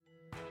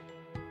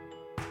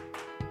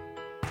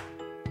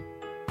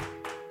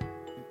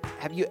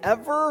Have you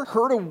ever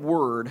heard a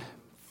word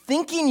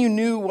thinking you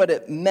knew what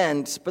it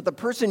meant, but the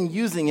person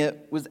using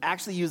it was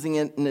actually using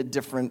it in a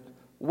different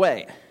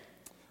way?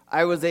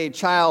 I was a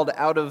child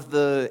out of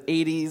the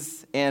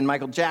 80s, and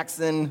Michael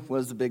Jackson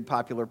was a big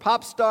popular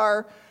pop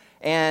star,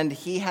 and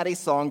he had a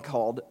song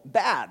called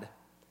Bad,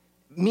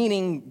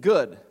 meaning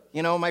good.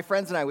 You know, my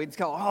friends and I, we'd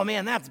go, oh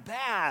man, that's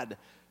bad,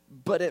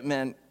 but it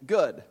meant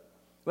good.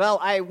 Well,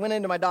 I went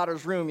into my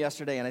daughter's room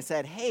yesterday, and I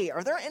said, hey,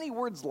 are there any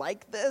words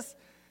like this?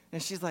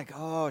 And she's like,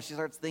 oh, she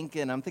starts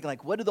thinking. I'm thinking,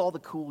 like, what did all the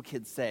cool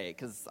kids say?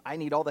 Because I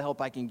need all the help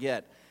I can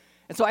get.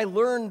 And so I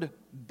learned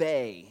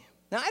bay.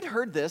 Now, I'd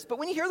heard this, but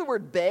when you hear the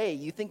word bay,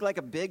 you think like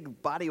a big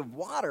body of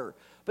water.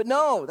 But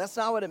no, that's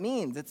not what it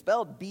means. It's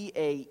spelled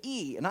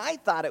B-A-E. And I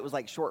thought it was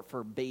like short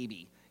for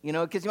baby, you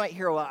know, because you might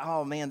hear a lot,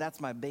 oh, man, that's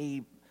my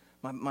babe.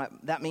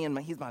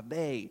 He's my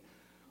bae.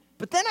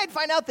 But then I'd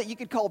find out that you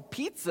could call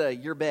pizza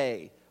your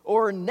bae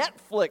or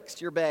Netflix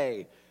your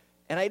bae.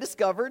 And I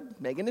discovered,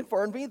 Megan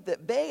informed me,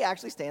 that BAE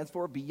actually stands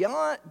for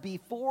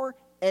before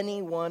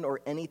anyone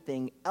or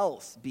anything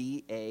else.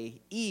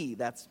 B-A-E.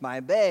 That's my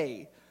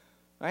BAE.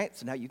 All right,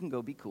 so now you can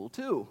go be cool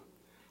too.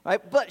 All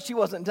right, but she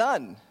wasn't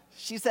done.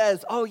 She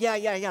says, oh,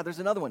 yeah, there's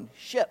another one,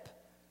 ship.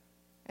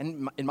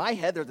 And in my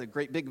head, there's a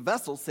great big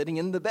vessel sitting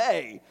in the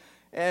bay.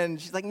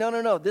 And she's like,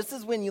 no, this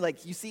is when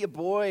you see a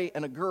boy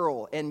and a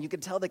girl, and you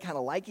can tell they kind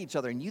of like each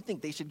other, and you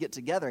think they should get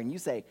together, and you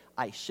say,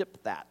 I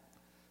ship that.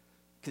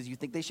 Because you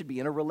think they should be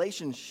in a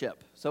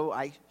relationship. So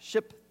I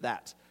ship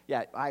that.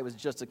 Yeah, I was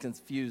just as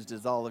confused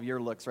as all of your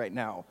looks right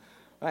now.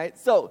 All right,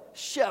 so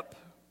ship.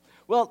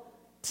 Well,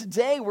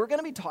 today we're going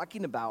to be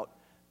talking about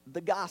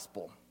the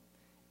gospel.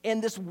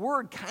 And this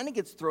word kind of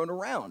gets thrown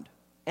around.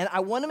 And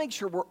I want to make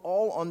sure we're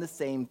all on the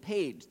same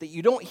page, that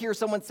you don't hear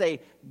someone say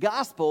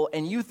gospel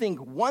and you think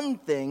one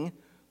thing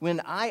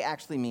when I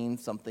actually mean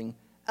something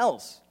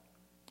else.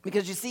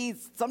 Because you see,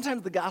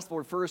 sometimes the gospel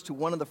refers to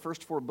one of the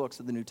first four books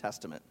of the New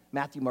Testament,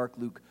 Matthew, Mark,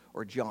 Luke,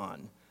 or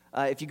John.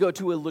 If you go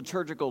to a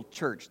liturgical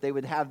church, they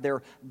would have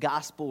their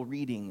gospel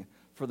reading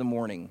for the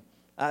morning.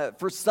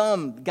 For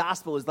some,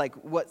 gospel is like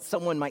what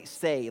someone might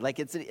say, like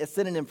it's a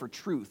synonym for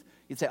truth.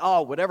 You'd say,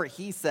 oh, whatever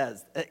he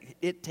says,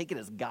 take it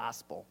as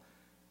gospel.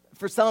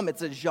 For some,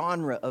 it's a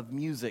genre of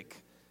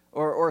music.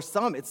 Or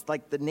some, it's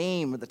like the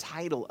name or the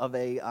title of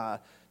a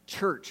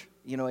church,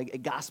 you know, a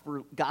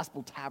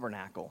gospel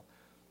tabernacle.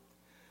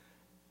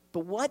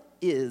 But what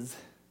is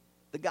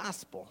the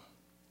gospel?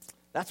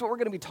 That's what we're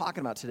going to be talking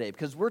about today,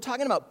 because we're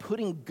talking about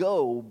putting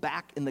go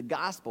back in the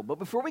gospel. But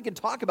before we can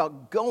talk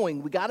about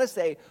going, we got to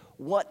say,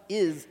 what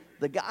is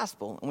the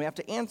gospel? And we have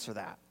to answer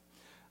that.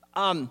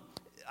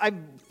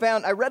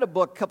 I read a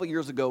book a couple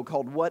years ago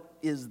called What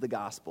is the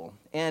Gospel?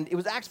 And it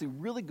was actually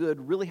really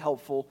good, really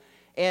helpful.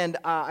 And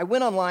I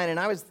went online and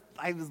I was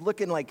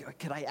looking like,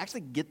 could I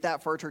actually get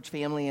that for our church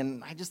family?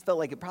 And I just felt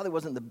like it probably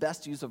wasn't the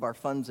best use of our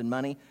funds and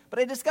money. But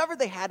I discovered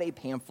they had a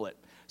pamphlet.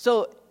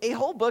 So a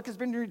whole book has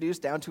been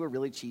reduced down to a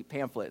really cheap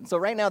pamphlet. And so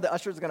right now the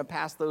ushers are going to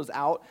pass those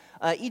out.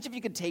 Each of you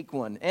could take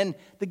one. And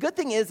the good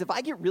thing is, if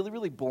I get really,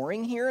 really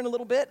boring here in a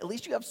little bit, at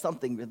least you have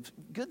something with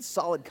good,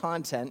 solid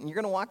content. And you're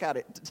going to walk out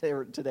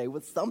today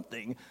with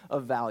something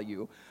of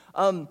value.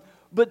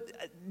 But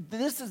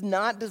this is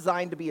not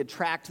designed to be a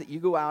tract that you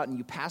go out and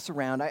you pass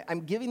around.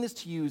 I'm giving this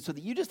to you so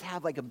that you just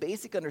have like a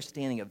basic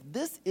understanding of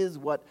this is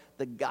what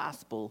the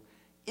gospel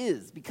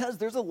is, because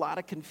there's a lot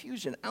of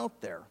confusion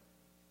out there.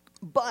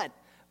 But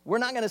we're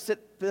not going to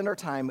spend our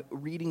time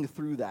reading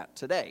through that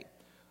today.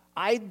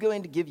 I'm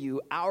going to give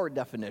you our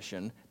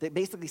definition that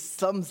basically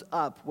sums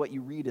up what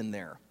you read in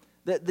there.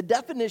 The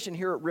definition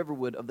here at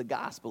Riverwood of the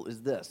gospel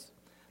is this.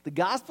 The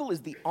gospel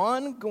is the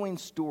ongoing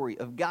story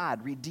of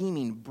God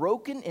redeeming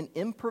broken and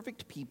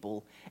imperfect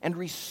people and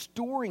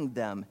restoring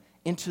them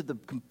into the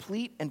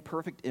complete and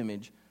perfect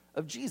image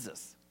of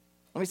Jesus.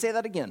 Let me say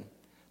that again.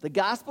 The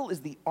gospel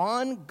is the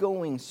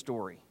ongoing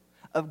story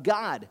of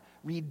God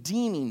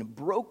redeeming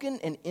broken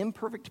and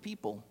imperfect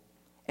people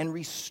and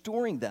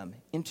restoring them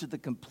into the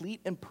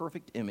complete and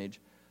perfect image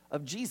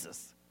of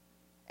Jesus.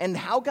 And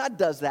how God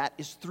does that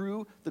is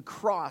through the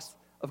cross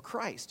of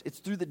Christ. It's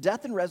through the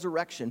death and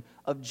resurrection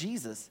of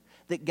Jesus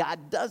that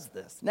God does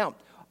this. Now,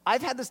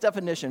 I've had this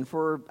definition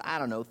for,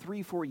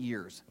 3-4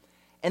 years.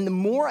 And the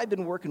more I've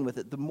been working with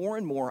it, the more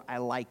and more I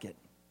like it.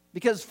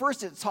 Because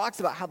first, it talks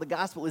about how the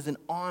gospel is an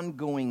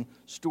ongoing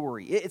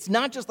story. It's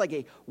not just like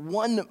a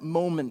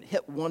one-moment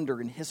hit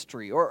wonder in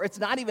history, or it's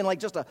not even like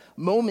just a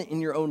moment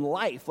in your own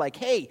life. Like,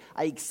 hey,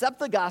 I accept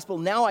the gospel,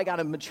 now I got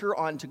to mature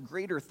on to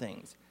greater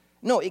things.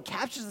 No, it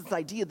captures this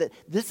idea that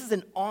this is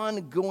an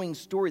ongoing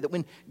story, that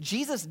when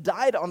Jesus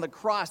died on the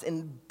cross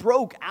and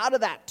broke out of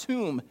that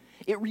tomb,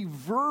 it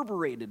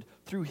reverberated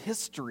through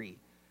history,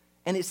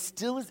 and it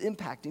still is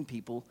impacting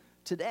people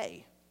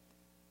today.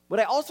 What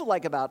I also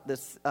like about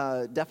this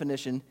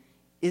definition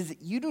is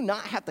that you do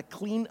not have to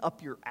clean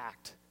up your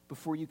act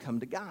before you come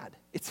to God.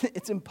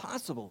 It's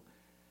impossible.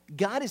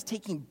 God is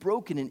taking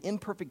broken and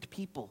imperfect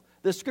people.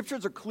 The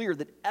scriptures are clear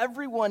that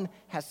everyone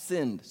has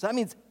sinned. So that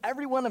means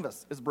every one of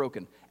us is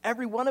broken.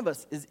 Every one of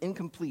us is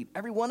incomplete.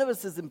 Every one of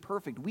us is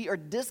imperfect. We are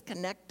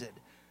disconnected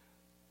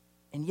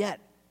And yet,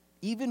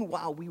 even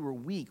while we were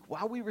weak,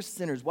 while we were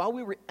sinners, while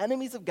we were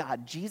enemies of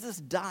God, Jesus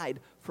died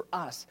for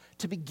us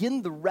to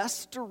begin the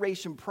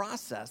restoration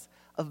process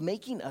of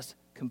making us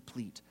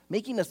complete,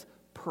 making us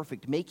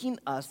perfect, making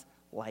us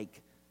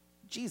like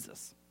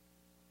Jesus.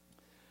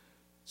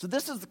 So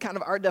this is kind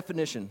of our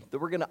definition that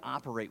we're going to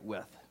operate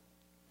with.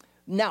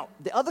 Now,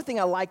 the other thing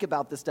I like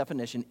about this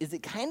definition is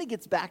it kind of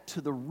gets back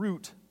to the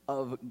root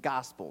of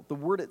gospel, the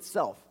word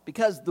itself,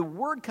 because the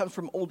word comes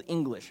from Old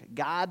English,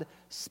 God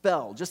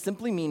spell, just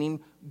simply meaning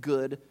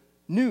good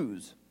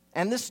news.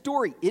 And this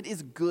story, it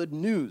is good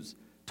news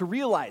to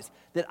realize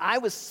that I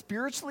was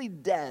spiritually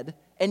dead,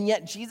 and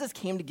yet Jesus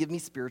came to give me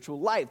spiritual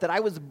life, that I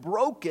was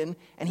broken,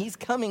 and he's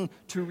coming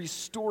to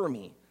restore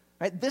me.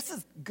 Right? This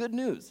is good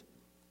news.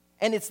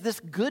 And it's this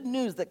good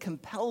news that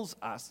compels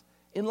us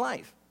in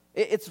life.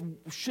 It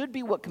should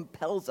be what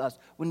compels us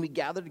when we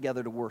gather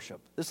together to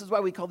worship. This is why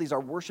we call these our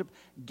worship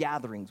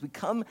gatherings. We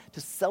come to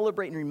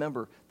celebrate and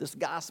remember this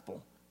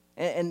gospel.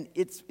 And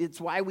it's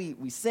why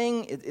we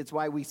sing. It's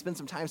why we spend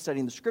some time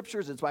studying the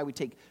scriptures. It's why we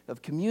take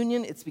of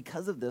communion. It's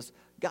because of this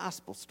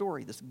gospel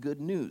story, this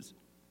good news.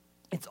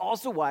 It's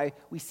also why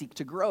we seek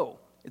to grow.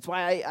 It's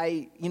why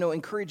I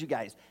encourage you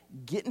guys,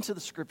 get into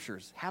the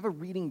scriptures, have a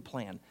reading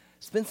plan,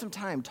 spend some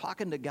time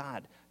talking to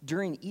God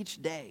during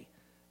each day.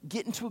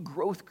 Get into a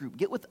growth group.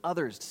 Get with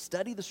others.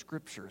 Study the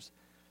scriptures.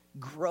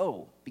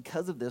 Grow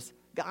because of this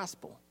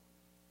gospel.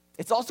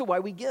 It's also why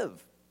we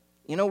give.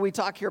 We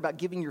talk here about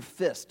giving your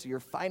fist, your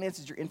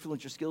finances, your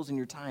influence, your skills, and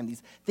your time.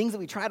 These things that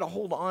we try to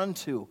hold on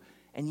to.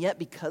 And yet,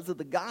 because of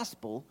the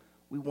gospel,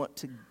 we want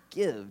to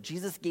give.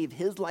 Jesus gave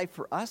his life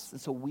for us,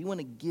 and so we want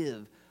to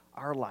give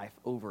our life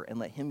over and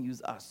let him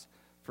use us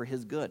for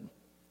his good.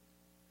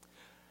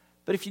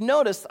 But if you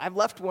notice, I've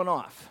left one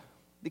off.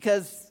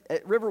 Because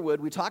at Riverwood,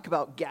 we talk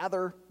about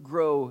gather,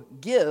 grow,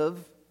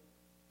 give,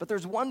 but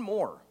there's one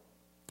more.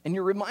 And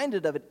you're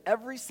reminded of it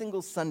every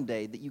single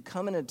Sunday that you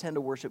come and attend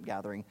a worship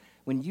gathering.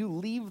 When you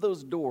leave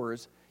those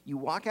doors, you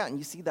walk out and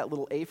you see that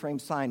little A-frame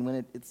sign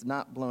when it's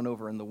not blown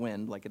over in the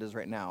wind like it is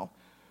right now.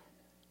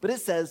 But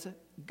it says,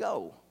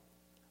 go.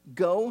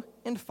 Go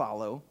and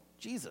follow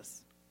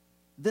Jesus.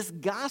 This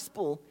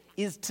gospel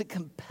is to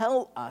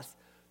compel us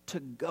to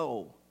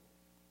go.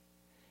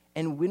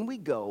 And when we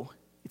go,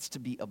 it's to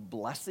be a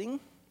blessing,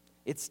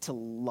 it's to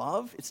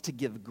love, it's to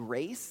give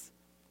grace,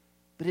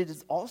 but it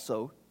is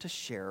also to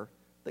share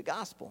the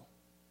gospel.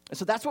 And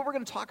so that's what we're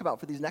going to talk about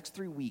for these next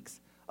 3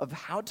 weeks, of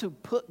how to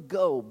put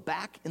go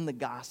back in the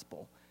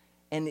gospel,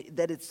 and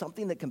that it's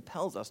something that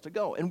compels us to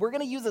go. And we're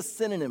going to use a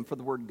synonym for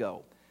the word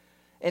go.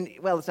 And,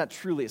 well, it's not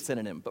truly a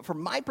synonym, but for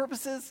my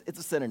purposes, it's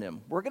a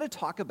synonym. We're going to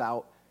talk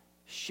about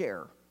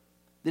share.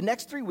 The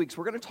next 3 weeks,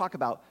 we're going to talk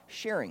about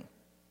sharing.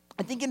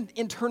 I think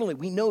internally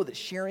we know that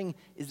sharing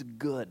is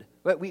good.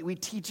 Right? We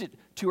teach it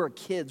to our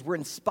kids. We're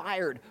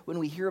inspired when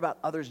we hear about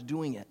others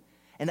doing it.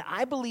 And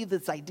I believe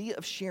this idea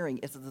of sharing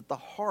is at the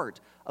heart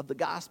of the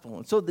gospel.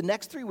 And so the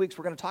next 3 weeks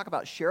we're going to talk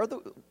about share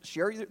the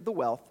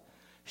wealth,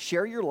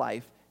 share your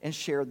life, and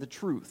share the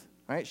truth.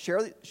 All right?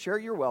 Share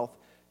your wealth,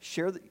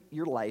 share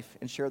your life,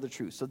 and share the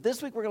truth. So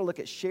this week we're going to look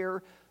at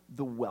share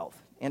the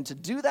wealth. And to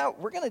do that,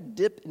 we're going to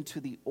dip into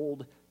the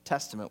Old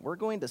Testament. We're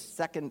going to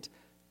 2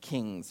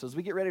 Kings. So as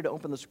we get ready to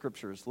open the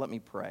scriptures, let me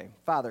pray.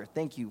 Father,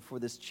 thank you for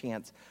this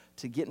chance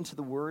to get into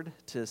the word,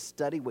 to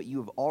study what you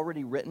have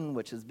already written,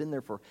 which has been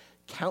there for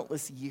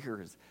countless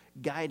years,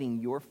 guiding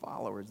your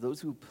followers, those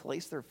who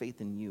place their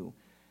faith in you.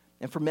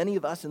 And for many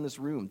of us in this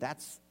room,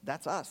 that's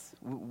us.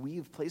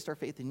 We've placed our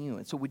faith in you.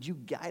 And so would you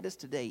guide us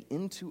today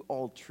into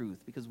all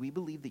truth, because we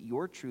believe that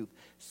your truth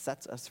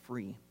sets us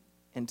free.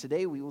 And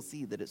today we will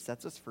see that it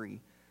sets us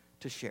free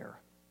to share.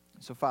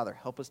 So Father,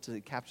 help us to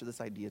capture this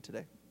idea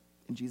today.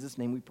 In Jesus'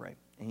 name we pray.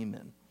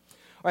 Amen.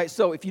 All right,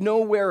 so if you know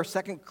where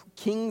 2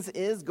 Kings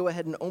is, go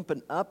ahead and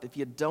open up. If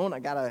you don't, I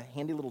got a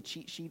handy little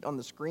cheat sheet on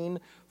the screen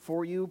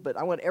for you, but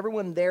I want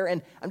everyone there.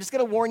 And I'm just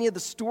going to warn you, the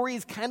story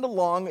is kind of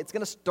long. It's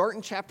going to start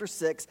in chapter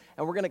 6,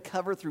 and we're going to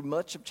cover through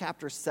much of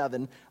chapter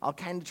 7. I'll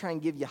kind of try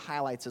and give you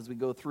highlights as we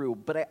go through.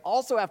 But I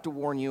also have to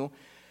warn you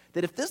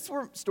that if this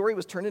story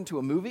was turned into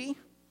a movie,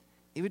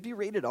 it would be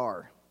rated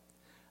R,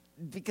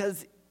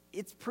 because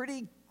it's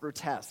pretty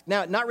grotesque.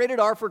 Now, not rated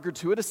R for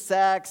gratuitous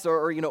sex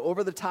or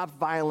over-the-top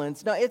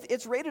violence. No,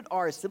 it's rated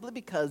R simply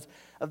because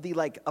of the,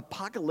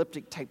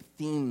 apocalyptic type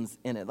themes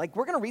in it.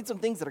 We're going to read some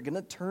things that are going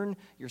to turn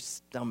your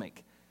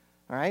stomach,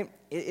 all right?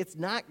 It's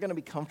not going to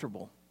be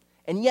comfortable.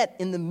 And yet,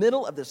 in the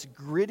middle of this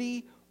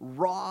gritty,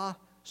 raw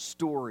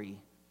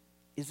story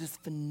is this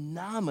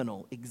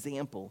phenomenal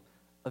example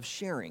of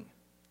sharing.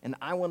 And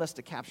I want us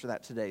to capture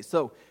that today.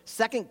 So,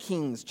 2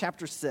 Kings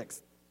chapter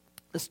 6.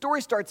 The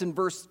story starts in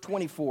verse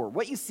 24.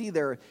 What you see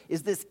there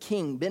is this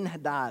king,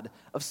 Ben-Hadad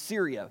of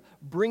Syria,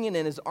 bringing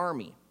in his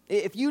army.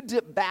 If you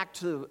dip back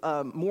to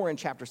more in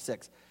chapter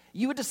 6,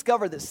 you would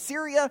discover that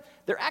Syria,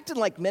 they're acting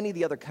like many of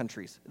the other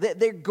countries.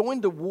 They're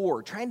going to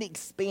war, trying to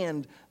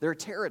expand their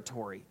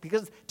territory,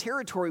 because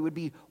territory would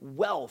be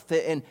wealth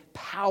and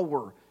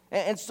power.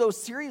 And so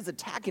Syria is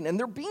attacking, and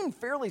they're being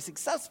fairly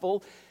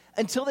successful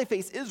until they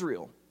face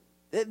Israel.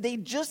 They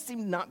just seem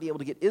to not be able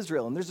to get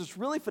Israel. And there's this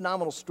really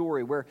phenomenal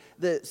story where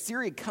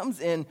Syria comes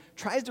in,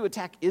 tries to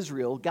attack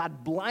Israel.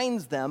 God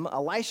blinds them.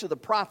 Elisha the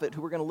prophet,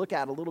 who we're going to look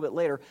at a little bit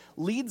later,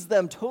 leads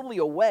them totally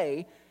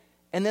away.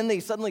 And then they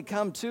suddenly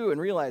come to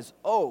and realize,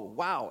 oh,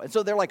 wow. And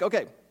so they're like,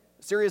 okay,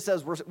 Syria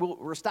says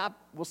we'll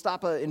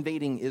stop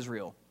invading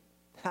Israel.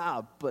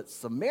 But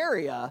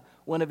Samaria,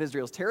 one of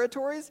Israel's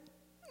territories,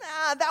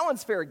 that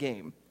one's fair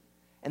game.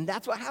 And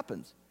that's what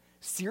happens.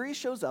 Syria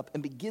shows up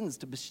and begins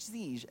to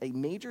besiege a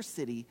major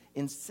city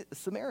in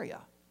Samaria.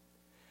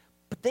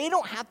 But they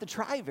don't have to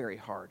try very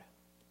hard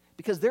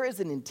because there is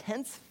an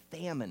intense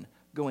famine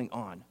going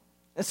on.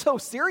 And so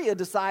Syria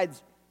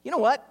decides, you know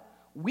what?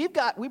 We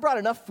brought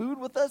enough food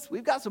with us.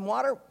 We've got some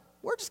water.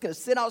 We're just going to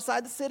sit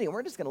outside the city and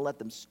we're just going to let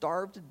them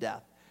starve to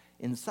death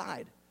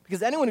inside.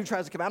 Because anyone who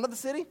tries to come out of the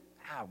city,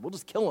 we'll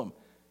just kill them.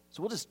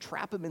 So we'll just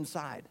trap them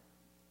inside.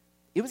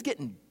 It was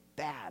getting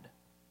bad.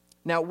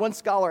 Now, one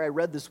scholar I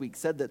read this week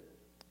said that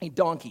a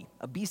donkey,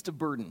 a beast of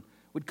burden,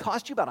 would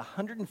cost you about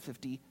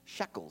 150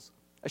 shekels.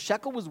 A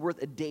shekel was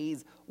worth a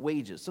day's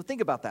wages. So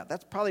think about that.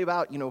 That's probably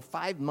about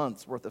 5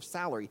 months worth of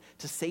salary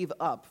to save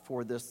up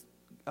for this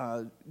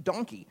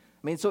donkey.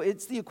 I mean, so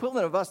it's the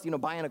equivalent of us,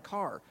 buying a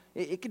car.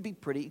 It could be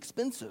pretty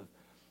expensive.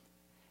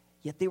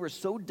 Yet they were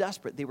so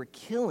desperate, they were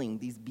killing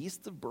these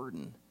beasts of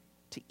burden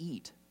to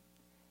eat.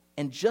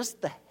 And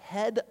just the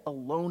head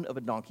alone of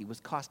a donkey was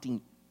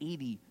costing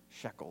 80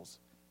 shekels.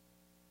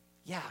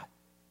 Yeah.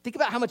 Think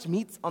about how much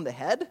meat's on the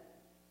head.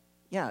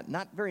 Yeah,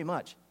 not very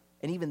much.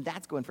 And even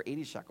that's going for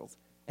 80 shekels.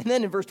 And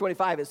then in verse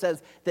 25, it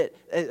says that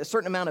a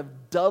certain amount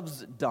of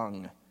dove's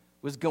dung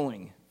was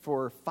going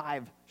for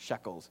 5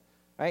 shekels.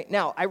 Right?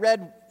 Now, I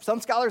read some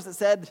scholars that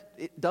said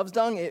dove's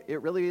dung,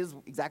 it really is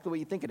exactly what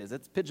you think it is.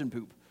 It's pigeon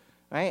poop.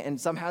 Right?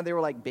 And somehow they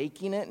were like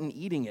baking it and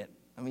eating it.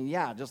 I mean,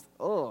 yeah, just,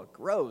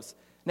 gross.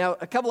 Now,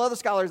 a couple other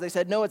scholars, they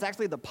said, no, it's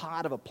actually the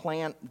pod of a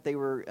plant that they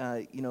were,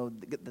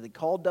 that they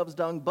called dove's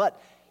dung,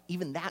 but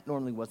even that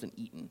normally wasn't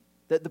eaten.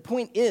 The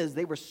point is,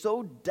 they were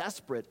so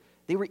desperate,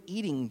 they were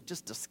eating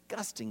just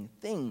disgusting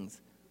things.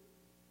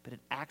 But it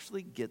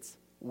actually gets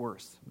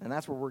worse. And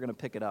that's where we're going to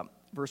pick it up.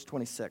 Verse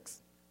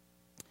 26.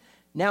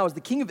 Now, as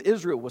the king of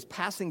Israel was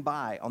passing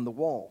by on the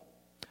wall,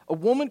 a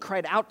woman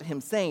cried out to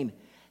him, saying,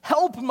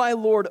 "Help, my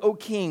lord, O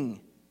king."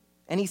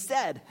 And he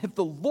said, "If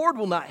the Lord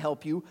will not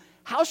help you,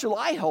 how shall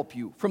I help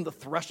you? From the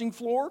threshing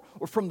floor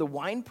or from the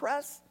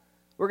winepress?"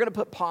 We're going to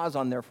put pause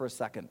on there for a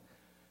second.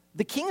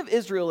 The king of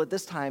Israel at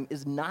this time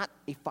is not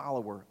a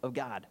follower of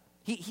God.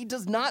 He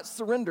does not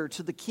surrender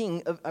to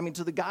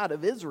to the God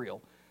of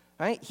Israel.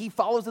 Right? He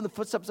follows in the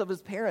footsteps of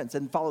his parents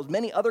and follows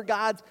many other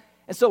gods.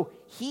 And so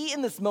he,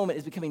 in this moment,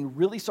 is becoming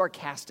really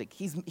sarcastic.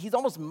 He's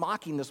almost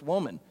mocking this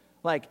woman.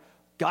 Like,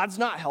 God's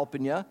not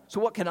helping you, so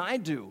what can I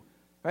do?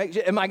 Right?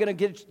 Am I going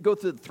to go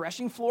to the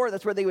threshing floor?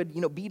 That's where they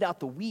would, beat out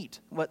the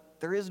wheat. But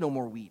there is no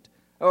more wheat.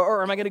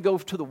 Or am I going to go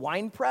to the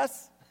wine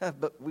press?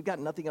 But we've got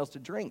nothing else to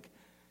drink.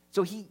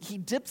 So he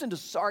dips into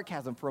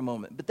sarcasm for a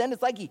moment. But then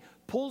it's like he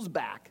pulls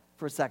back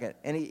for a second,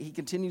 and he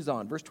continues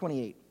on. Verse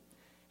 28.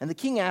 And the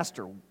king asked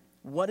her,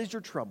 "What is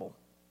your trouble?"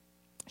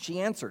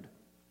 She answered,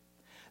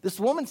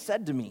 "This woman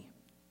said to me,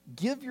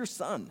 'Give your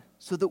son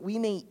so that we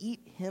may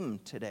eat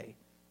him today,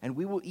 and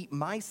we will eat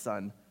my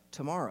son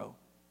tomorrow.'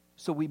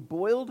 So we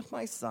boiled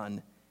my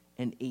son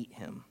and ate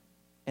him.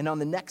 And on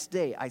the next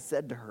day I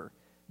said to her,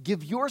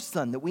 'Give your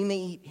son that we may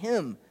eat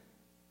him.'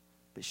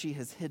 But she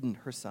has hidden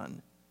her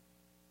son."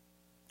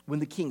 When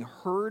the king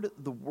heard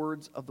the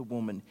words of the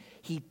woman,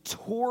 he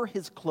tore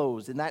his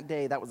clothes. In that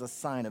day, that was a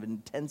sign of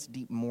intense,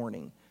 deep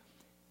mourning.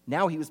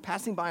 Now he was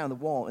passing by on the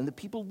wall, and the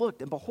people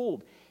looked, and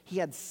behold, he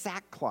had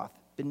sackcloth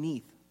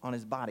beneath on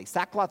his body.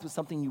 Sackcloth was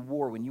something you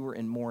wore when you were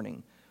in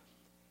mourning.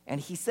 And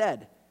he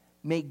said,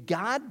 "May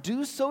God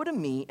do so to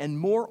me, and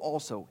more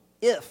also,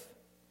 if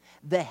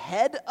the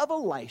head of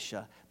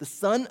Elisha, the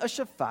son of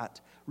Shaphat,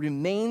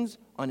 remains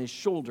on his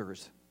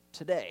shoulders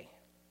today."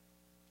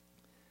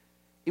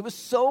 It was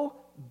so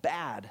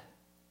bad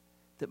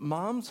that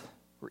moms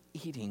were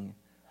eating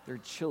their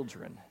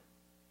children.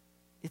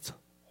 It's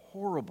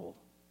horrible.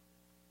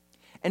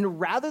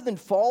 And rather than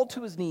fall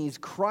to his knees,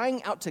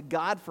 crying out to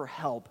God for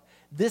help,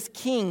 this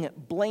king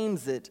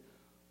blames it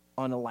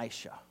on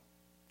Elisha.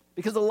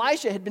 Because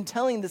Elisha had been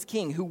telling this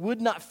king who would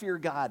not fear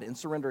God and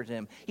surrender to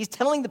him. He's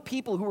telling the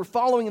people who were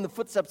following in the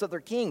footsteps of their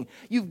king,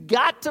 you've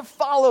got to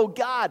follow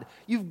God.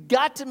 You've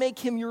got to make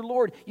him your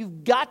Lord.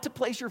 You've got to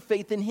place your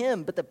faith in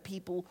him. But the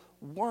people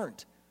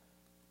weren't.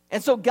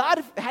 And so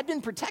God had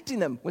been protecting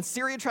them. When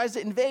Syria tries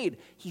to invade,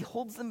 he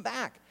holds them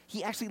back.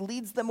 He actually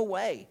leads them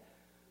away.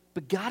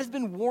 But God has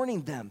been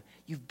warning them,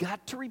 you've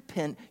got to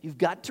repent, you've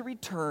got to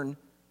return,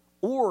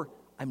 or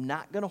I'm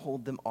not going to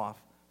hold them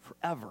off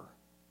forever.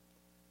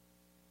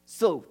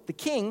 So the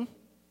king,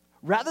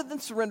 rather than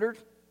surrender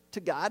to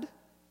God,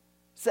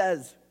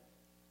 says,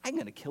 I'm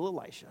going to kill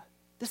Elisha.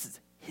 This is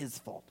his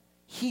fault.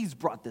 He's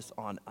brought this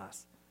on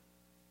us.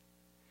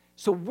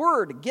 So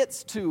word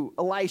gets to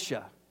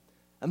Elisha.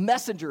 A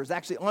messenger is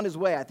actually on his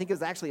way. I think it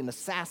was actually an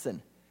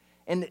assassin.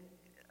 And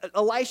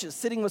Elisha is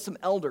sitting with some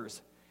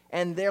elders.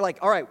 and they're like,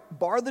 all right,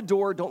 bar the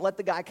door, don't let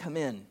the guy come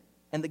in.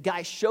 And the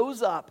guy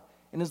shows up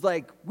and is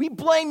like, we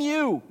blame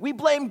you. We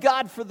blame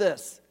God for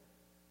this.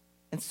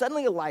 And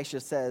suddenly Elisha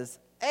says,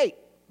 hey,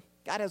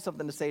 God has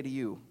something to say to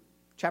you.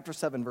 Chapter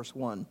 7, verse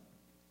 1.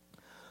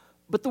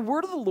 But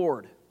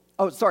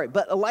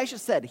Elisha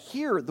said,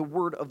 hear the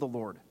word of the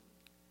Lord.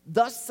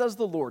 Thus says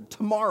the Lord,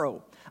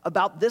 tomorrow,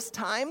 about this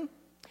time,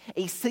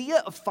 a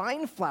seah of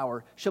fine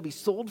flour shall be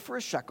sold for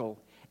a shekel,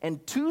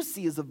 and 2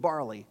 seahs of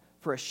barley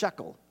for a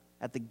shekel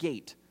at the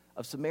gate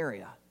of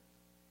Samaria.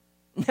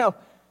 Now,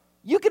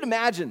 you can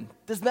imagine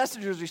this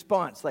messenger's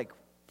response, like,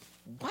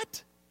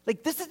 what?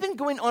 Like, this has been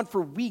going on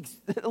for weeks.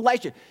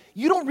 Elisha,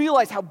 you don't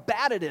realize how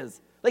bad it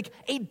is. Like,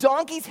 a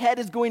donkey's head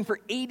is going for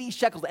 80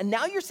 shekels, and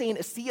now you're saying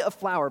a seah of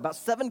flour, about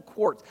 7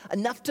 quarts,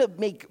 enough to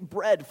make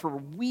bread for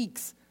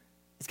weeks,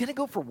 is going to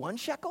go for 1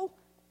 shekel?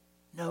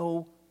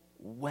 No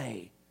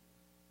way.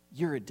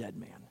 You're a dead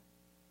man.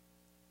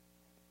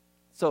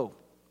 So,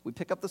 we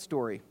pick up the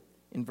story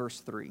in verse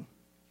 3.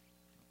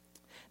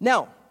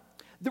 Now,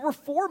 there were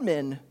 4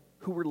 men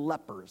who were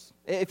lepers.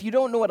 If you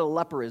don't know what a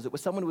leper is, it was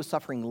someone who was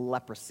suffering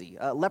leprosy.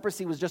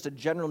 Leprosy was just a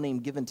general name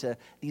given to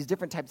these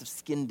different types of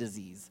skin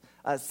disease.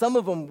 Some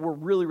of them were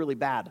really, really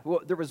bad.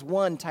 Well, there was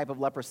one type of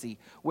leprosy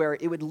where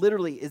it would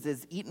literally,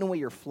 as eating away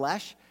your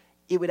flesh,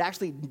 it would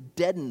actually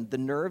deaden the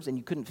nerves and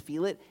you couldn't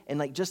feel it, and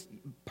like just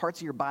parts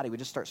of your body would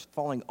just start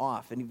falling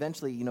off, and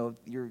eventually,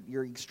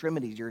 your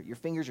extremities, your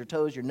fingers, your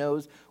toes, your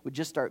nose would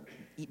just start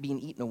being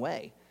eaten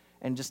away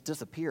and just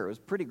disappear. It was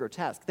pretty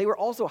grotesque. They were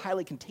also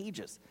highly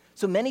contagious.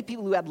 So many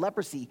people who had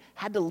leprosy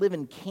had to live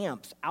in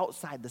camps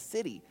outside the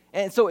city.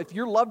 And so if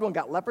your loved one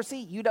got leprosy,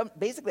 you'd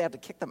basically have to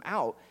kick them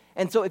out.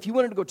 And so if you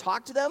wanted to go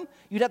talk to them,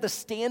 you'd have to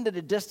stand at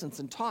a distance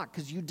and talk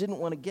because you didn't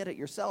want to get it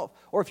yourself.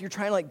 Or if you're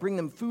trying to bring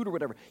them food or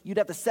whatever, you'd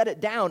have to set it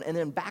down and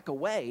then back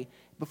away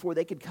before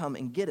they could come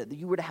and get it.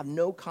 You would have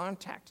no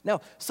contact.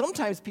 Now,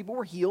 sometimes people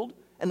were healed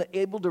and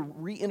able to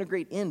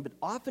reintegrate in, but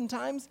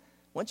oftentimes,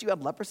 once you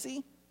had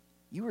leprosy,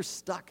 you were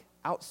stuck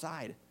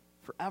outside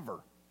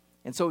forever.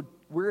 And so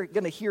we're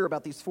going to hear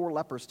about these 4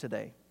 lepers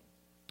today.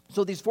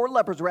 So these 4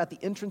 lepers were at the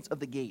entrance of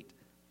the gate.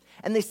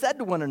 And they said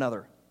to one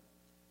another,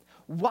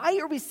 why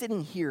are we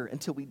sitting here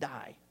until we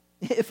die?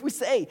 If we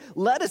say,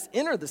 let us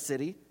enter the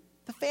city,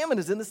 the famine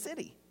is in the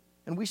city,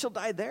 and we shall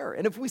die there.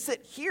 And if we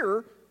sit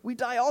here, we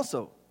die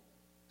also.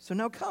 So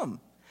now come,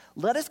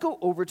 let us go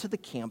over to the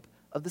camp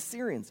of the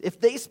Syrians.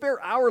 If they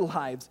spare our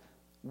lives,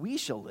 we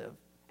shall live.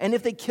 And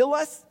if they kill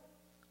us,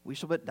 we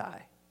shall but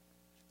die.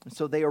 And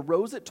so they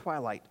arose at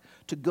twilight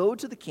to go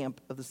to the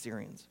camp of the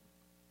Syrians.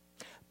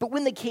 But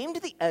when they came to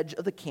the edge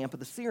of the camp of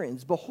the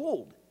Syrians,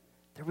 behold,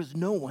 there was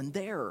no one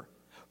there.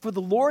 For the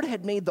Lord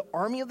had made the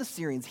army of the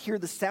Syrians hear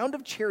the sound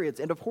of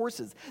chariots and of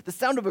horses, the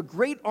sound of a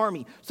great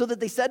army, so that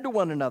they said to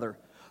one another,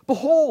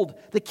 behold,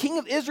 the king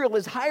of Israel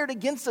is hired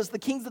against us, the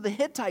kings of the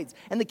Hittites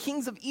and the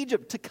kings of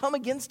Egypt, to come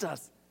against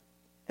us.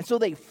 And so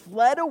they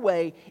fled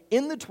away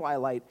in the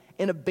twilight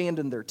and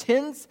abandoned their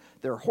tents,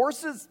 their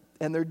horses,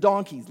 and their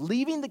donkeys,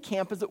 leaving the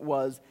camp as it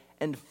was,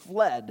 and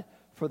fled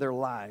for their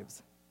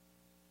lives.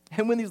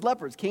 And when these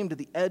lepers came to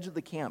the edge of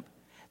the camp,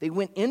 they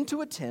went into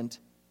a tent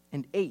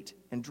and ate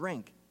and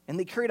drank. And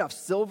they carried off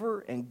silver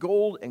and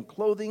gold and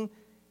clothing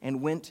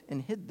and went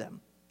and hid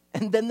them.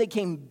 And then they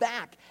came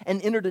back and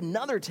entered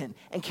another tent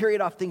and carried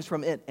off things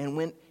from it and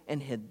went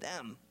and hid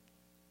them.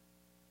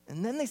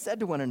 And then they said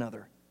to one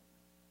another,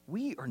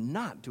 we are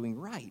not doing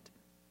right.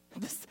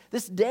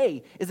 This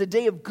day is a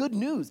day of good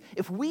news.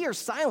 If we are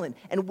silent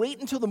and wait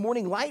until the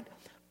morning light,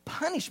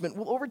 punishment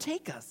will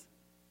overtake us.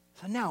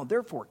 So now,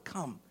 therefore,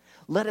 come,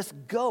 let us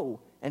go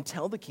and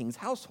tell the king's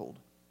household.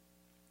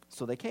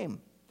 So they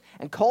came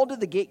and called to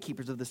the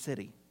gatekeepers of the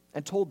city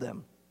and told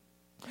them,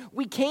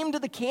 we came to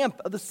the camp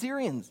of the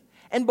Syrians,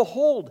 and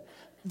behold,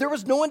 there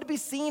was no one to be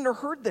seen or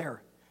heard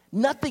there.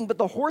 Nothing but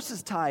the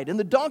horses tied and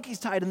the donkeys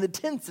tied and the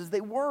tents as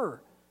they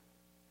were.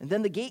 And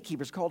then the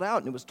gatekeepers called out,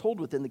 and it was told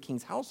within the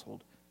king's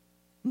household.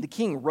 And the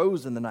king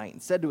rose in the night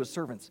and said to his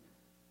servants,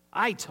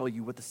 I tell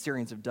you what the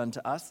Syrians have done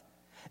to us.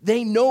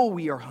 They know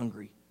we are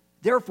hungry.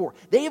 Therefore,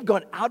 they have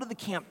gone out of the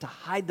camp to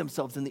hide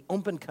themselves in the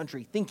open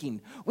country,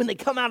 thinking, when they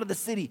come out of the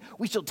city,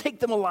 we shall take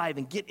them alive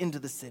and get into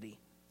the city.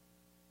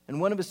 And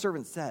one of his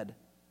servants said,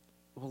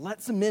 well,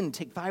 let some men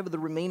take 5 of the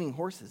remaining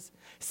horses,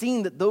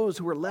 seeing that those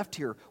who are left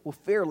here will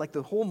fare like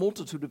the whole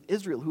multitude of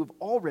Israel who have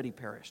already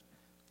perished.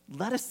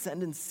 Let us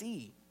send and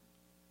see.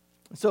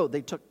 So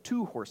they took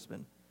 2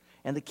 horsemen.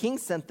 And the king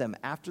sent them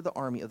after the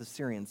army of the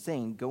Syrians,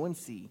 saying, go and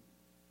see.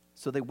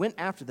 So they went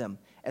after them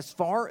as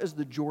far as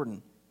the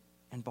Jordan.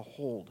 And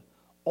behold,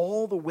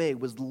 all the way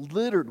was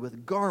littered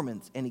with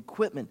garments and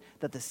equipment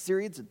that the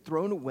Syrians had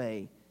thrown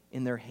away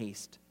in their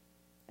haste.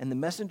 And the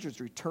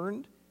messengers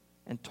returned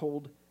and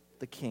told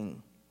the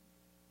king.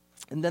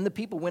 And then the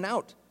people went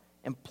out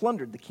and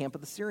plundered the camp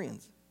of the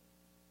Syrians.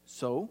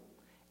 So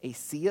a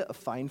seah of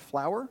fine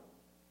flour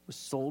was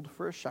sold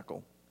for a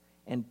shekel,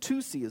 and 2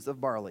 seahs of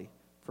barley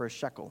for a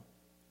shekel,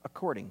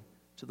 according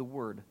to the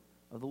word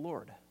of the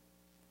Lord.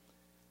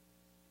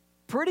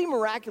 Pretty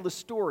miraculous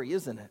story,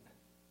 isn't it?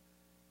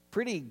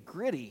 Pretty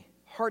gritty.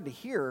 hard to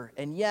hear,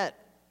 and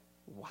yet,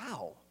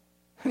 wow.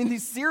 I mean,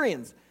 these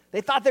Syrians,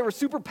 they thought they were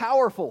super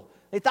powerful.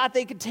 They thought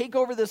they could take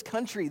over this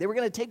country. They were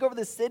going to take over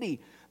this city.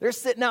 They're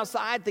sitting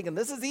outside thinking,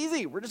 this is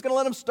easy. We're just going to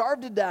let them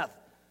starve to death.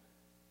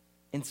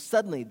 And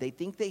suddenly, they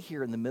think they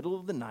hear in the middle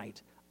of the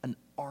night an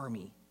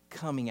army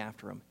coming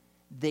after them.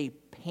 They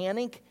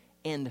panic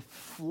and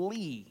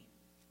flee.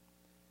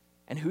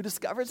 And who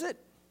discovers it?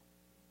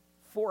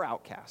 4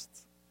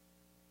 outcasts.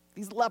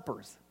 These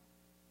lepers.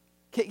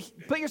 Okay,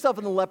 put yourself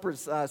in the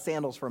leper's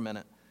sandals for a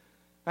minute.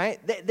 Right?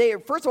 They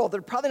first of all,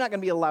 they're probably not going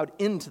to be allowed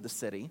into the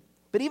city.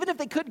 But even if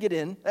they could get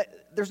in,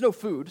 there's no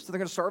food, so they're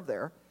going to starve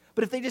there.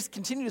 But if they just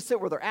continue to sit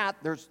where they're at,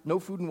 there's no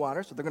food and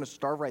water, so they're going to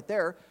starve right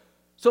there.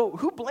 So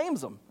who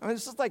blames them? I mean,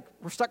 it's just like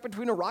we're stuck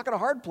between a rock and a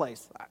hard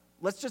place.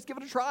 Let's just give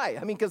it a try.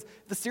 I mean, because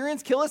if the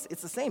Syrians kill us,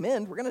 it's the same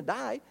end. We're going to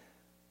die.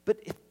 But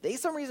if they,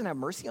 some reason, have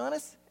mercy on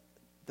us,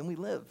 then we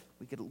live.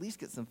 We could at least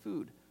get some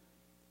food.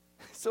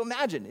 So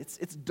imagine, it's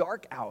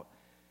dark out.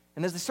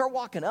 And as they start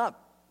walking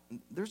up,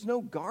 there's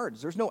no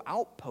guards. There's no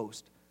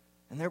outpost.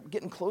 And they're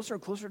getting closer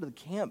and closer to the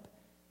camp.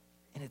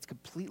 And it's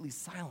completely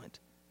silent.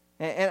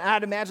 And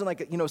I'd imagine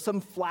some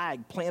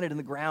flag planted in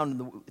the ground,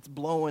 and it's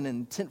blowing,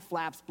 and tent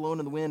flaps blowing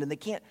in the wind, and they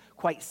can't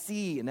quite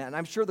see. And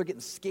I'm sure they're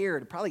getting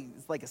scared. Probably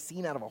it's like a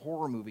scene out of a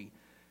horror movie,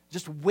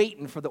 just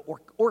waiting for the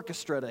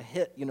orchestra to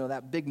hit,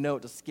 that big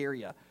note to scare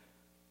you.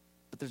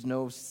 But there's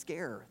no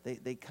scare.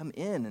 They come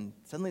in, and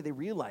suddenly they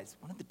realize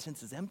one of the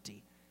tents is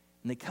empty.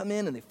 And they come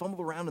in, and they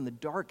fumble around in the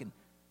dark, and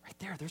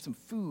right there's some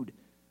food.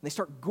 And they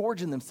start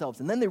gorging themselves.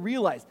 And then they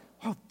realize,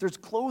 oh, there's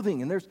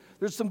clothing, and there's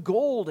some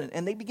gold,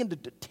 and they begin to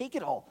take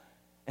it all.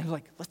 And they're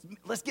like,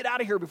 let's get out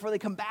of here before they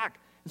come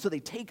back. And so they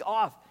take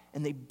off,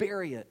 and they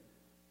bury it.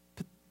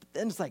 But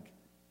then it's like,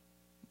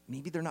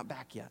 maybe they're not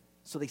back yet.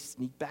 So they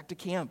sneak back to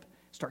camp,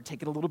 start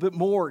taking a little bit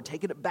more,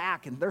 taking it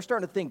back, and they're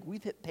starting to think,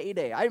 we've hit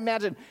payday. I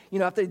imagine,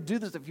 after they do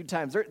this a few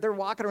times, they're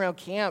walking around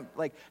camp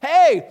like,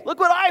 hey, look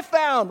what I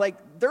found.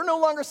 Like, they're no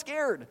longer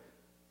scared.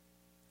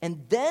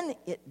 And then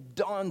it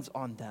dawns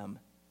on them,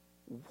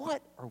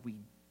 what are we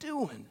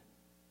doing?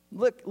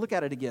 Look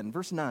at it again,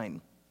 verse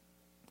 9.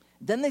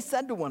 Then they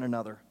said to one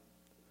another,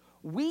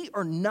 we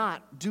are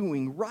not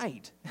doing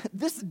right.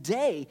 This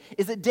day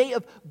is a day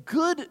of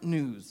good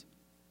news.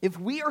 If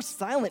we are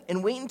silent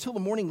and wait until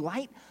the morning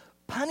light,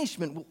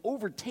 punishment will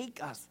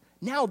overtake us.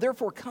 Now,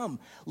 therefore, come,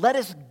 let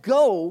us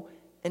go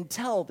and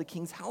tell the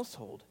king's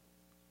household.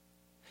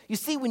 You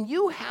see, when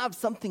you have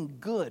something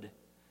good,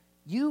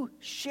 you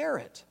share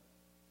it.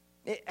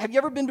 Have you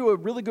ever been to a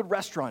really good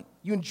restaurant?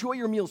 You enjoy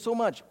your meal so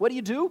much. What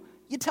do?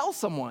 You tell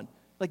someone.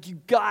 Like,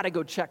 you got to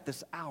go check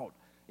this out.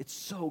 It's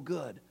so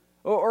good.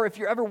 Or if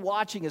you're ever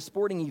watching a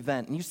sporting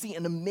event and you see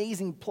an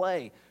amazing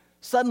play,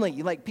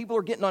 suddenly, people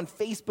are getting on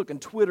Facebook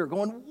and Twitter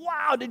going,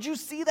 wow, did you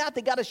see that?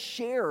 They got to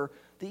share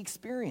the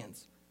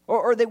experience.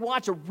 Or they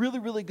watch a really,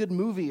 really good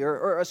movie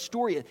or a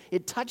story.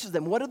 It touches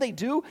them. What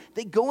do?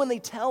 They go and they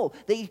tell.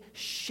 They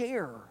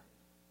share.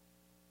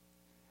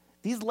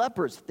 These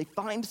lepers, they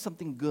find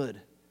something good.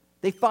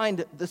 They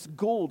find this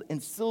gold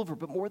and silver,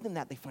 but more than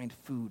that, they find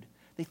food.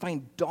 They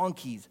find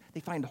donkeys. They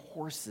find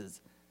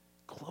horses,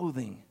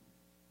 clothing.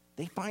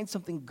 They find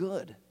something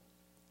good.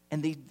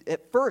 And they,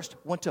 at first,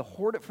 want to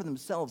hoard it for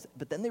themselves,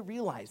 but then they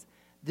realize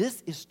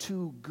this is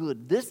too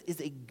good. This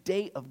is a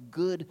day of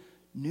good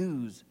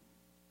news.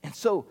 And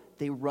so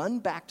they run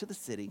back to the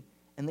city,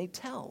 and they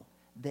tell.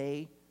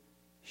 They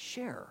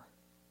share.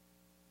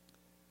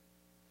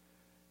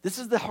 This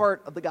is the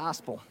heart of the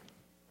gospel.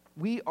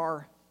 We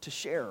are to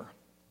share.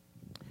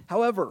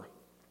 However,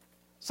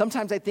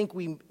 sometimes I think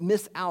we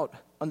miss out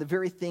on the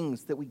very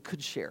things that we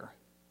could share.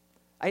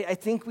 I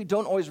think we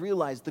don't always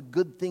realize the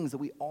good things that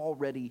we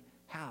already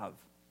have.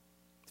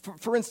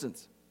 For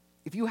instance,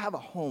 if you have a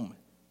home,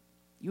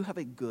 you have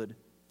a good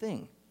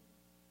thing.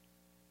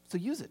 So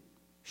use it.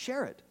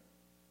 Share it.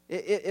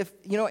 If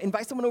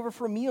invite someone over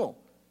for a meal.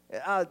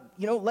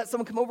 Let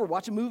someone come over,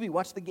 watch a movie,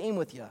 watch the game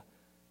with you.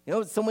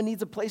 Someone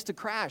needs a place to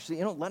crash.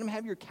 Let them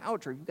have your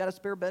couch, or if you've got a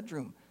spare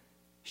bedroom.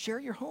 Share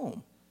your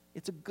home.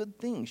 It's a good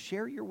thing.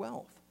 Share your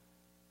wealth.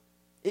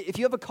 If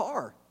you have a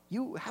car,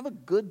 you have a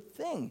good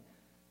thing.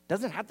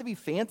 Doesn't have to be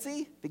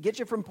fancy. If it gets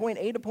you from point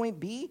A to point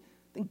B,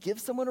 then give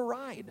someone a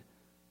ride.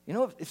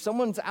 If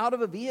someone's out of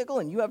a vehicle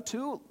and you have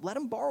two, let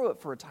them borrow it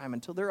for a time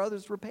until their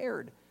other's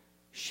repaired.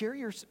 Share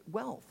your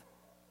wealth.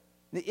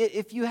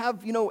 If you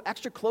have,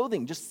 extra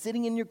clothing just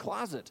sitting in your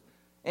closet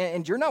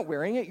and you're not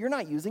wearing it, you're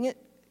not using it,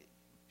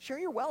 share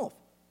your wealth.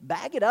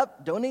 Bag it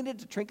up, donate it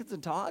to Trinkets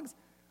and Togs.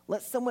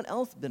 Let someone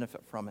else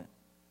benefit from it.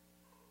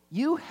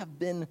 You have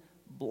been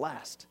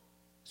blessed,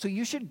 so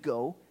you should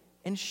go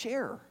and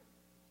share.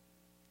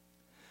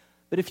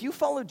 But if you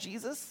follow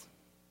Jesus,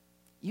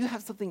 you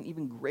have something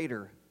even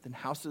greater than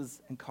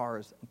houses and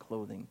cars and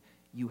clothing.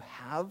 You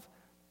have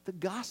the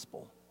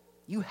gospel.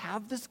 You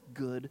have this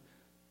good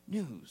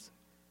news.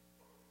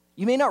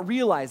 You may not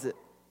realize it,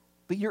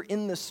 but you're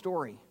in this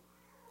story.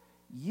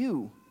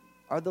 You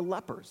are the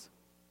lepers.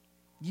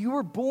 You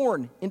were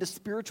born into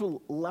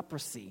spiritual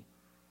leprosy,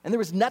 and there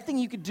was nothing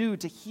you could do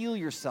to heal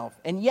yourself,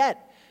 and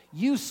yet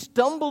You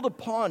stumbled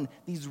upon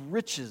these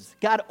riches.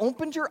 God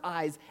opened your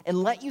eyes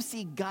and let you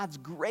see God's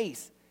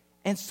grace.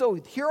 And so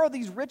here are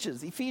these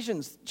riches.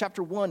 Ephesians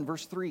chapter 1,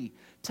 verse 3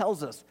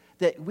 tells us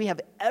that we have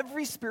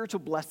every spiritual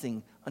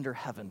blessing under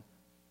heaven.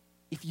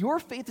 If your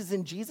faith is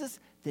in Jesus,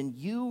 then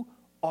you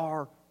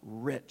are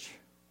rich.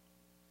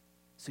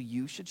 So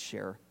you should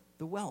share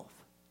the wealth.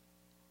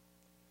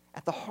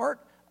 At the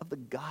heart of the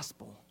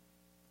gospel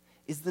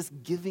is this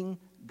giving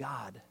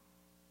God.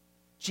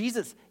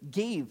 Jesus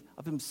gave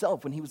of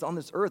himself when he was on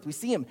this earth. We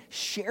see him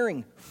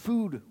sharing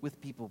food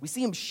with people. We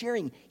see him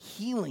sharing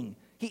healing.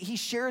 He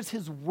shares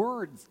his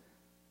words,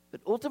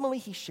 but ultimately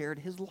he shared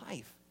his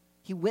life.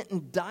 He went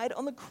and died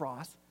on the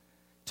cross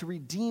to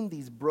redeem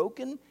these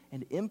broken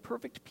and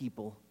imperfect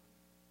people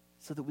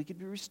so that we could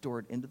be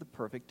restored into the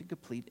perfect and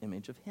complete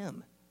image of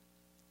him.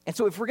 And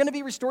so if we're going to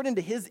be restored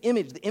into his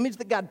image, the image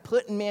that God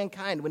put in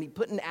mankind when he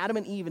put in Adam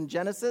and Eve in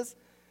Genesis,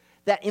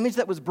 that image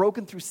that was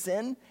broken through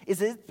sin,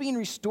 is it's being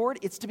restored,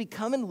 it's to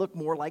become and look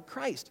more like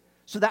Christ.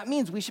 So that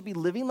means we should be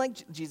living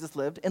like Jesus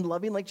lived and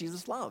loving like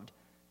Jesus loved.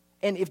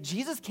 And if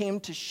Jesus came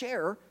to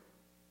share,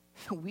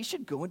 we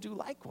should go and do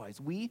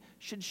likewise. We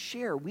should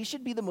share. We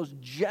should be the most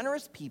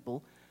generous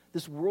people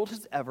this world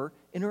has ever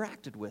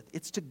interacted with.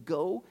 It's to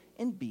go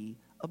and be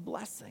a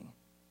blessing.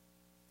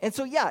 And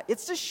so, yeah,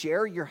 it's to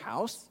share your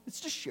house.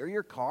 It's to share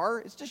your car.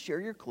 It's to share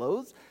your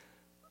clothes.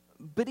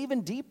 But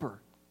even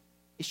deeper,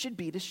 it should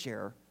be to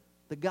share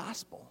the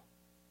gospel.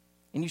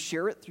 And you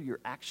share it through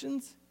your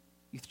actions.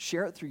 You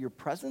share it through your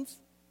presence.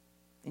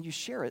 And you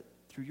share it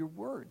through your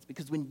words.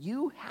 Because when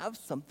you have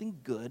something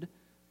good,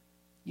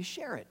 you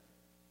share it.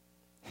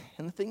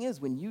 And the thing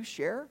is, when you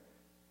share,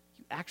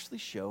 you actually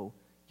show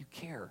you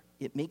care.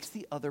 It makes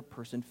the other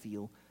person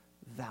feel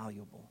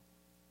valuable.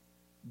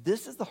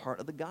 This is the heart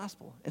of the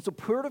gospel. And so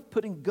part of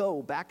putting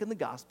go back in the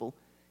gospel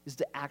is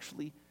to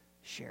actually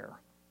share.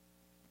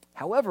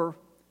 However,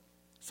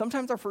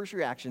 sometimes our first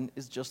reaction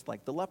is just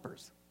like the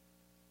lepers.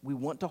 We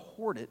want to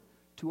hoard it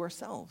to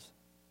ourselves.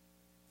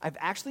 I've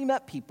actually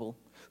met people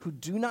who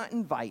do not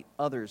invite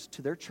others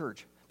to their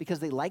church because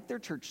they like their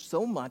church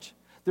so much,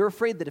 they're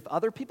afraid that if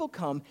other people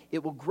come,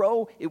 it will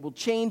grow, it will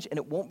change, and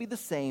it won't be the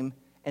same,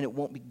 and it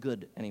won't be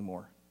good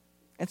anymore.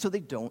 And so they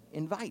don't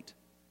invite.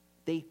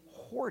 They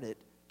hoard it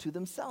to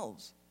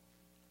themselves.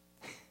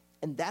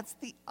 And that's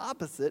the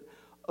opposite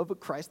of a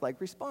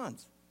Christ-like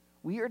response.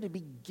 We are to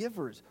be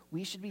givers.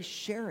 We should be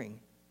sharing.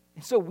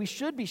 And so we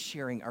should be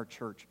sharing our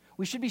church.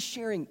 We should be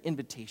sharing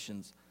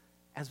invitations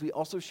as we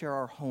also share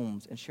our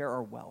homes and share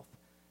our wealth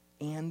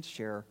and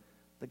share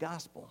the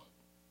gospel.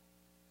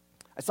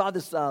 I saw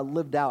this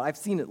lived out. I've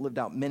seen it lived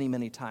out many,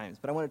 many times,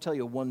 but I want to tell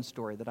you one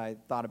story that I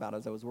thought about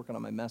as I was working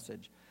on my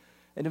message.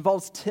 It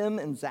involves Tim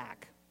and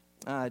Zach.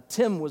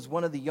 Tim was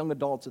one of the young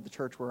adults at the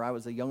church where I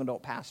was a young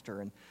adult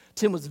pastor, and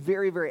Tim was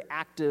very, very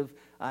active.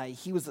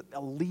 He was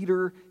a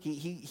leader.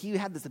 He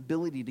had this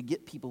ability to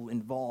get people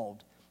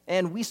involved.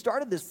 And we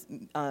started this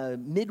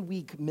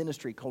midweek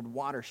ministry called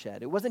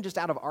Watershed. It wasn't just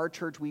out of our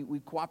church.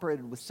 We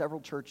cooperated with several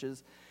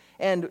churches.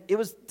 And it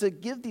was to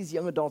give these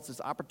young adults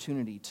this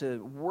opportunity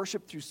to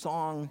worship through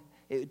song,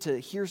 to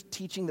hear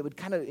teaching that would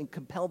kind of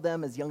compel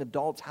them as young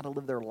adults how to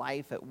live their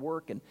life at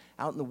work and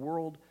out in the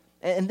world.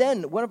 And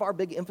then one of our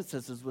big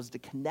emphases was to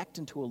connect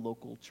into a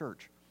local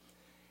church.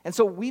 And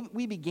so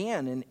we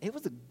began, and it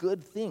was a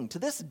good thing. To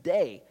this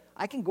day,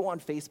 I can go on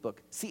Facebook,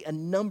 see a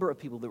number of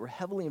people that were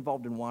heavily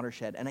involved in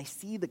Watershed, and I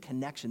see the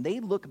connection.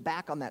 They look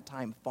back on that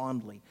time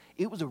fondly.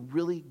 It was a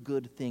really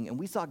good thing, and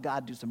we saw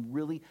God do some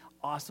really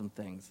awesome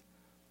things.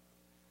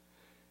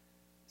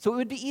 So it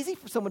would be easy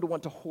for someone to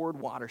want to hoard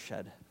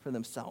Watershed for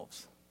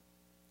themselves.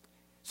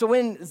 So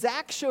when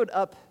Zach showed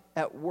up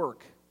at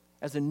work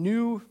as a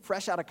new,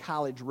 fresh out of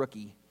college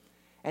rookie,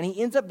 and he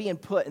ends up being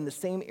put in the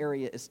same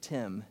area as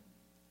Tim,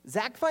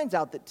 Zach finds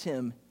out that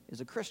Tim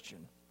is a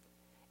Christian.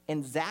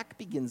 And Zach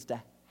begins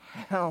to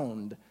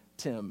hound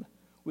Tim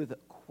with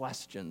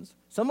questions.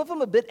 Some of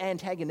them a bit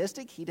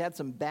antagonistic. He'd had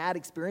some bad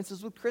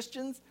experiences with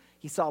Christians.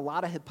 He saw a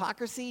lot of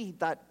hypocrisy. He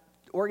thought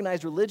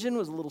organized religion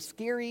was a little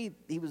scary.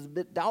 He was a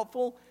bit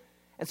doubtful.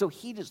 And so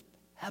he just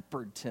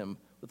peppered Tim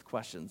with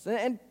questions.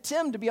 And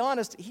Tim, to be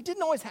honest, he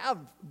didn't always have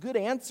good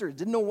answers,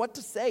 didn't know what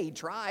to say. He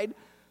tried.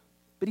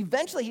 But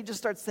eventually he just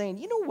starts saying,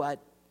 you know what?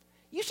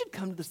 You should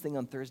come to this thing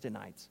on Thursday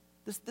nights.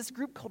 This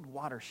group called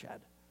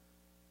Watershed.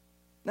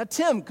 Now,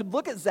 Tim could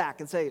look at Zach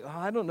and say,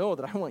 I don't know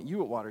that I want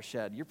you at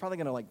Watershed. You're probably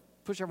going to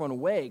push everyone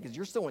away because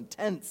you're so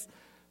intense.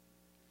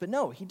 But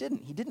no, he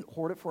didn't. He didn't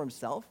hoard it for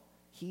himself.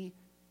 He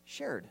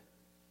shared.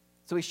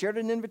 So he shared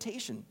an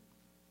invitation.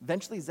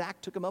 Eventually, Zach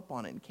took him up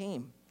on it and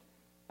came.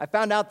 I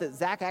found out that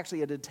Zach actually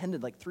had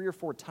attended 3 or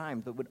 4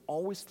 times, but would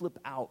always slip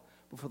out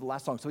before the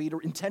last song. So he'd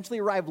intentionally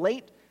arrive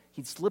late.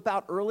 He'd slip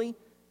out early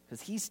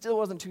because he still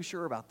wasn't too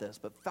sure about this.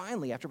 But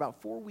finally, after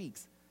about 4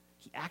 weeks,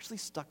 he actually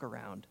stuck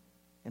around.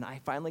 And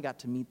I finally got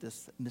to meet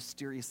this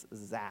mysterious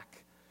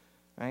Zach,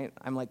 right?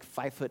 I'm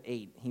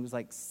 5'8". He was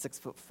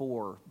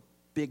 6'4",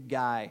 big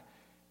guy,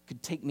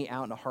 could take me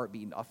out in a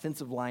heartbeat,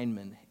 offensive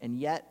lineman, and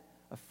yet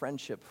a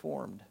friendship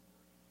formed.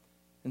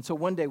 And so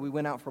one day we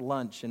went out for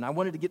lunch, and I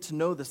wanted to get to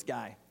know this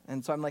guy.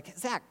 And so I'm like,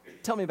 Zach,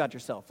 tell me about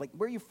yourself. Like,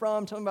 where are you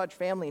from? Tell me about your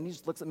family. And he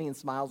just looks at me and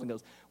smiles and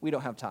goes, we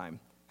don't have time.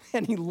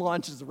 And he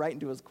launches right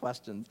into his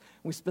questions.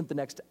 We spent the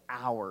next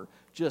hour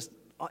just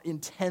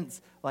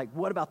intense, like,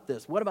 what about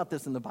this? What about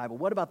this in the Bible?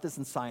 What about this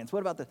in science?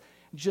 What about this?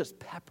 Just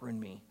peppering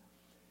me.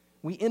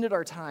 We ended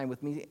our time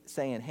with me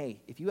saying,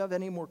 hey, if you have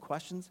any more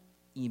questions,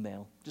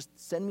 email. Just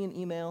send me an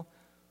email,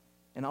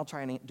 and I'll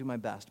try and do my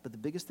best. But the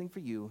biggest thing for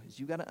you is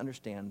you got to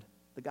understand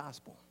the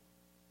gospel.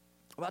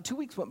 About 2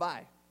 weeks went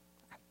by.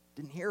 I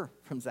didn't hear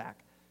from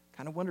Zach.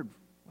 Kind of wondered,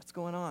 what's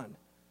going on?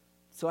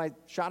 So I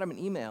shot him an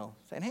email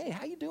saying, hey,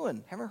 how you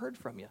doing? Haven't heard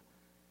from you.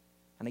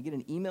 And I get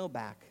an email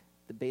back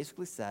that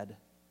basically said,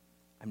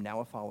 I'm now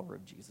a follower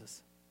of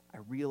Jesus. I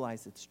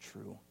realize it's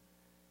true.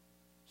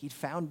 He'd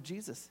found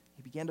Jesus.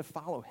 He began to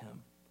follow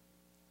him.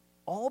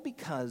 All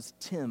because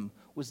Tim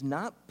was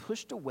not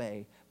pushed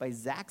away by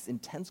Zach's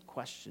intense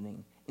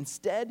questioning.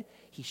 Instead,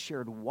 he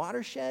shared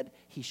Watershed.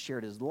 He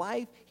shared his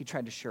life. He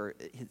tried to share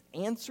his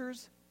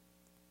answers.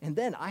 And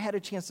then I had a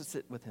chance to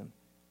sit with him.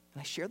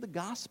 And I shared the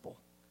gospel.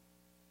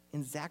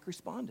 And Zach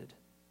responded.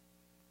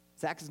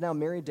 Zach is now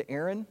married to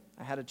Erin.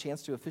 I had a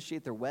chance to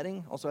officiate their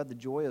wedding. Also had the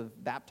joy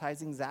of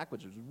baptizing Zach,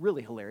 which was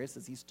really hilarious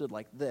as he stood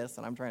like this,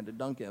 and I'm trying to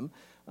dunk him.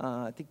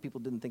 I think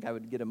people didn't think I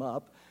would get him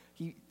up.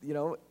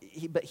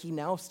 But he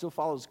now still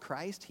follows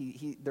Christ.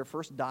 Their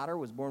first daughter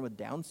was born with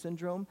Down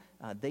syndrome.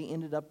 They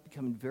ended up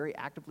becoming very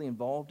actively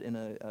involved in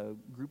a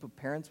group of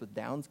parents with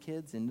Down's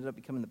kids, ended up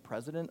becoming the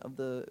president of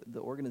the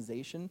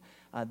organization.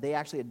 They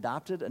actually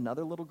adopted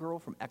another little girl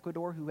from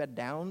Ecuador who had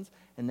Downs,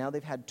 and now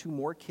they've had 2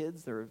 more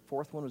kids. Their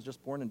 4th one was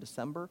just born in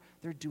December.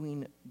 They're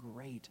doing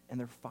great, and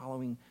they're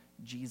following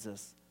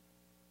Jesus.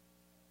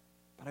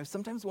 But I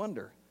sometimes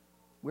wonder,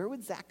 where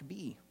would Zach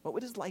be? What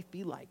would his life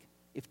be like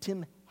if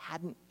Tim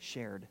hadn't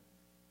shared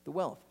the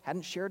wealth,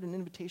 hadn't shared an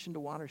invitation to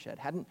Watershed,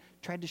 hadn't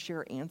tried to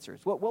share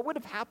answers? What would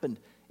have happened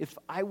if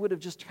I would have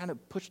just kind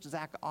of pushed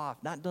Zach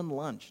off, not done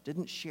lunch,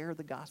 didn't share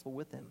the gospel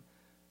with him?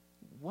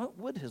 What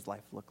would his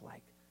life look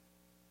like?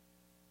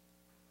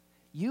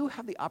 You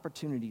have the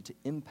opportunity to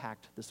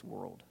impact this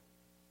world,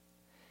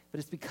 but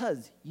it's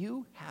because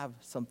you have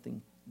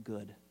something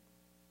good.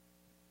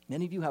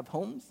 Many of you have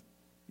homes,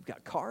 you've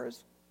got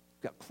cars,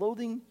 you've got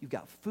clothing, you've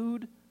got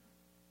food.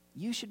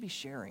 You should be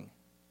sharing.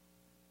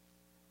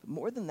 But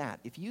more than that,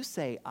 if you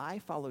say, I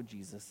follow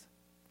Jesus,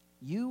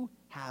 you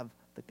have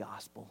the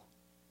gospel.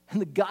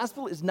 And the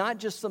gospel is not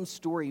just some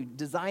story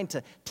designed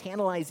to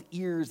tantalize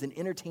ears and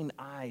entertain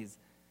eyes.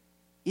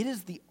 It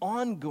is the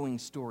ongoing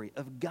story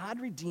of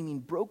God redeeming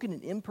broken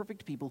and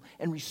imperfect people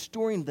and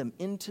restoring them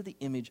into the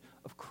image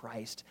of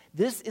Christ.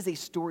 This is a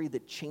story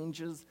that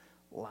changes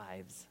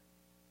lives.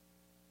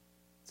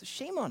 So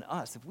shame on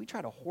us if we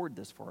try to hoard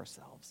this for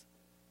ourselves.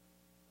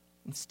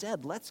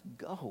 Instead, let's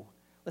go.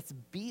 Let's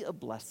be a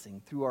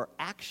blessing through our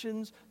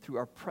actions, through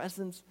our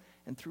presence,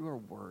 and through our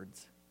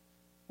words.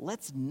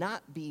 Let's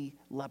not be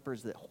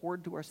lepers that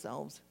hoard to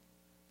ourselves.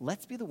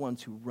 Let's be the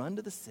ones who run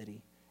to the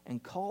city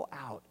and call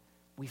out,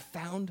 we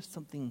found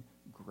something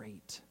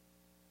great.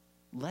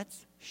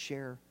 Let's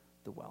share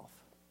the wealth.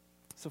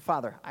 So,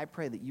 Father, I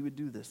pray that you would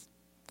do this.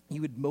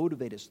 You would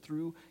motivate us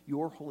through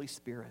your Holy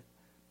Spirit,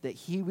 that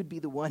he would be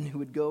the one who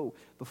would go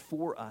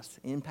before us,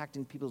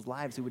 impacting people's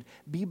lives, who would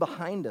be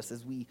behind us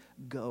as we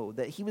go,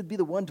 that he would be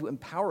the one to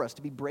empower us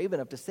to be brave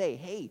enough to say,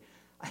 hey,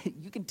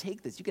 you can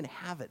take this, you can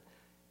have it,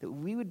 that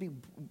we would be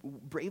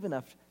brave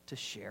enough to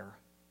share.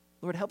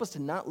 Lord, help us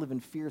to not live in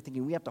fear,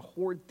 thinking we have to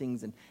hoard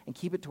things and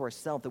keep it to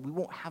ourselves, that we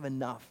won't have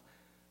enough.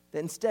 That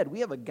instead, we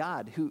have a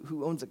God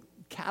who owns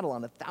cattle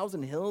on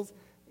 1,000 hills.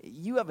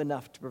 You have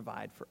enough to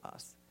provide for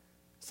us.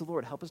 So,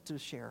 Lord, help us to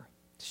share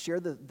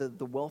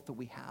the wealth that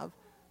we have,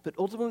 but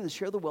ultimately to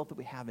share the wealth that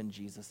we have in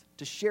Jesus,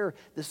 to share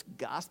this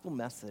gospel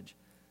message,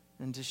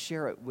 and to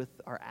share it with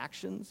our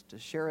actions, to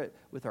share it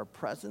with our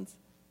presence,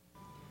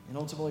 and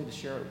ultimately to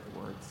share it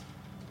with words.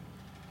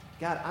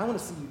 God, I want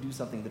to see you do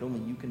something that only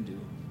you can do,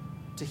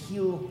 to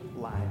heal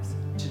lives,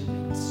 to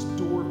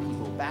restore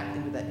people back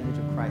into that image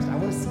of Christ. I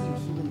want to see you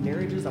healing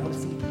marriages. I want to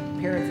see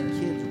parents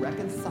and kids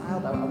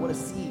reconciled. I want to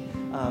see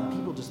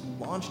people just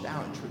launched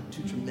out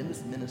into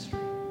tremendous ministry.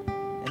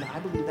 And I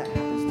believe that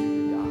happens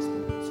through your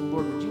gospel. So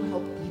Lord, would you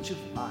help each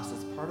of us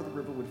as part of the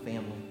Riverwood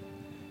family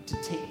to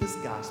take this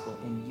gospel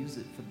and use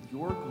it for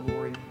your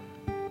glory,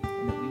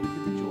 and that we would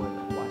get the joy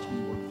of watching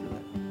you work through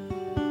it.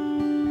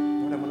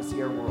 Lord, I want to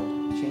see our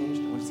world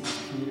changed. I want to see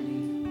this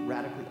community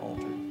radically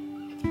altered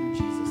through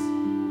Jesus.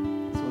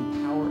 So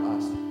empower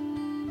us,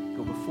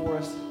 go before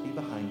us, be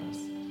behind us.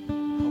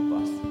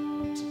 Help us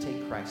to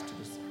take Christ to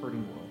this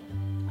hurting world.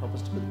 Help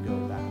us to put the go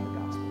back in the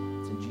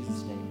gospel. It's in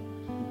Jesus' name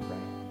we pray.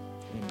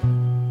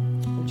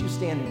 Amen. Would you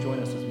stand and join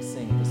us as we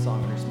sing the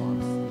song in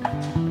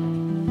response?